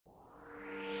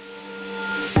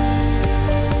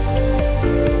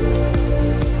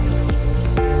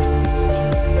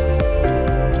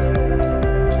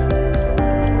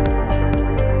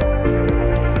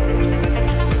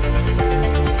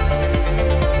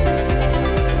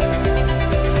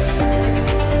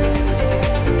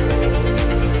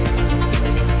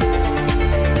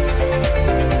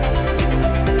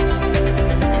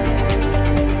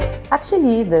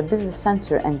the business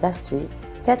center industry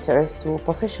caters to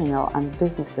professional and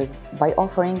businesses by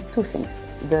offering two things: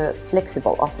 the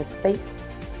flexible office space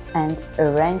and a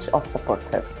range of support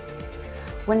service.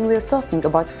 When we're talking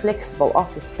about flexible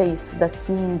office space, that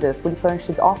means the fully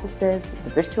furnished offices, the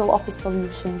virtual office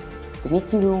solutions, the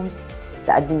meeting rooms,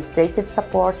 the administrative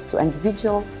supports to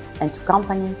individual and to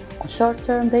company on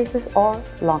short-term basis or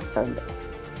long-term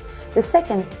basis. The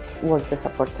second was the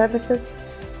support services.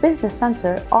 Business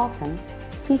center often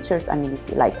features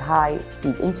amenity like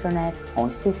high-speed internet,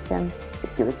 phone system,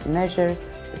 security measures,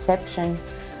 receptions,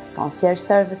 concierge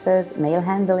services, mail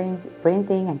handling,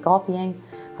 printing and copying,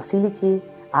 facility,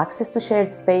 access to shared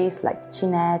space like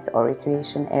kitchenette or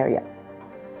recreation area.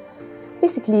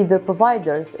 Basically, the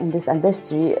providers in this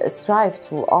industry strive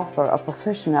to offer a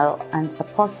professional and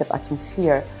supportive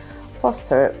atmosphere,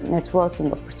 foster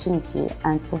networking opportunity,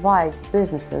 and provide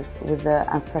businesses with the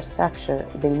infrastructure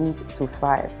they need to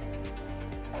thrive.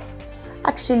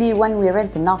 Actually, when we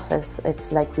rent an office,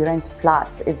 it's like we rent a flat.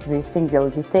 Every single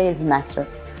details matter,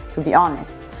 to be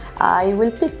honest. I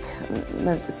will pick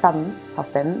some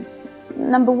of them.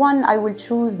 Number one, I will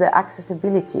choose the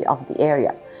accessibility of the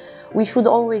area. We should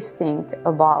always think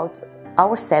about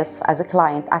ourselves as a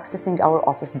client accessing our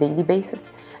office daily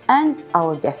basis and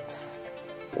our guests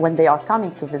when they are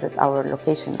coming to visit our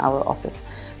location, our office.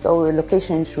 So the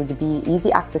location should be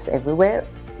easy access everywhere.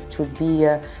 It should be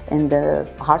in the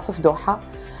heart of Doha.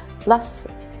 Plus,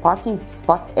 parking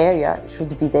spot area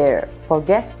should be there for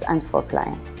guests and for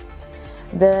clients.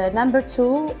 The number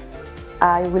two,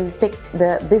 I will pick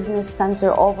the business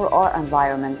center overall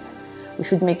environment. We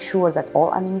should make sure that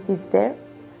all amenities there,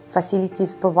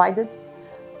 facilities provided,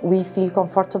 we feel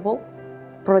comfortable,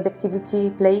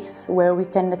 productivity place where we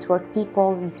can network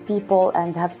people, meet people,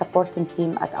 and have supporting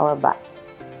team at our back.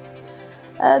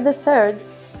 The third,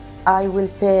 I will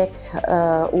pick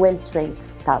well-trained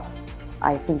staff.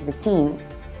 I think the team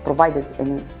provided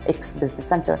in X business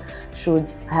center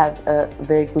should have a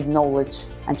very good knowledge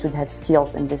and should have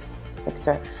skills in this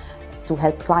sector to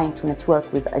help clients to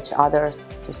network with each other,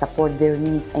 to support their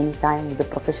needs anytime with a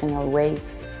professional way,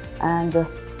 and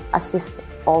assist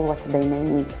all what they may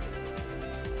need.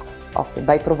 Okay,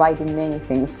 by providing many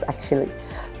things actually.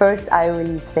 First, I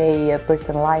will say a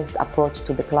personalized approach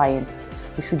to the client.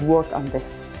 We should work on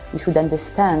this. We should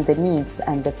understand the needs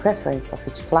and the preference of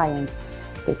each client.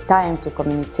 Take time to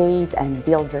communicate and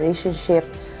build a relationship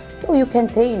so you can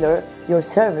tailor your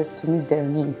service to meet their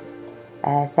needs.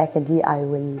 Secondly, I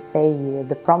will say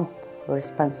the prompt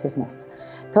responsiveness.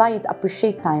 Clients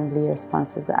appreciate timely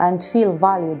responses and feel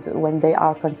valued when they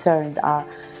are concerned, are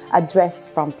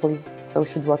addressed promptly. So we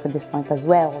should work on this point as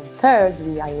well.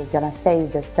 Thirdly, I am gonna say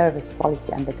the service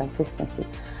quality and the consistency.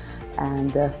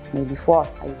 And maybe fourth,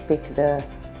 I pick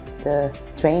the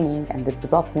training and the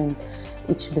development.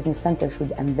 Each business center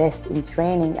should invest in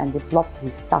training and develop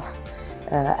his staff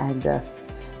to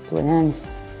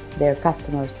enhance their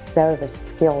customer service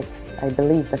skills. I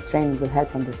believe that training will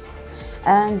help on this.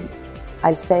 And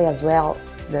I'll say as well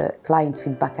the client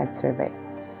feedback and survey.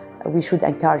 We should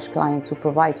encourage clients to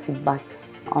provide feedback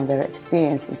on their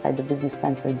experience inside the business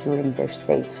center during their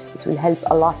stay. It will help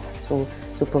a lot to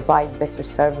provide better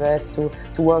service,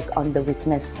 to work on the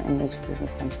weakness in each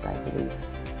business center, I believe.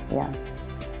 Yeah.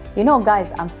 You know,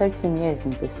 guys, I'm 13 years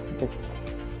in this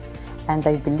business, and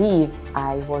I believe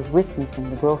I was witnessing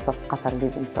the growth of Qatar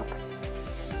Living Properties.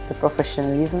 The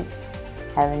professionalism,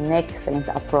 have an excellent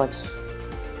approach.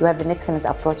 You have an excellent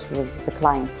approach with the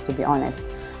clients, to be honest,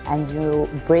 and you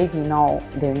bravely know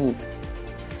their needs.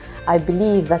 I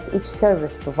believe that each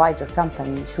service provider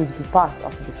company should be part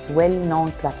of this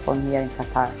well-known platform here in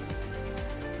Qatar.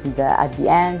 And, at the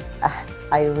end,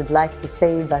 I would like to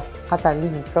say that Qatar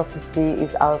Living Property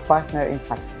is our partner in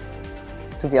success,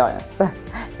 to be honest.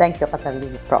 Thank you, Qatar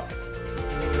Living Property.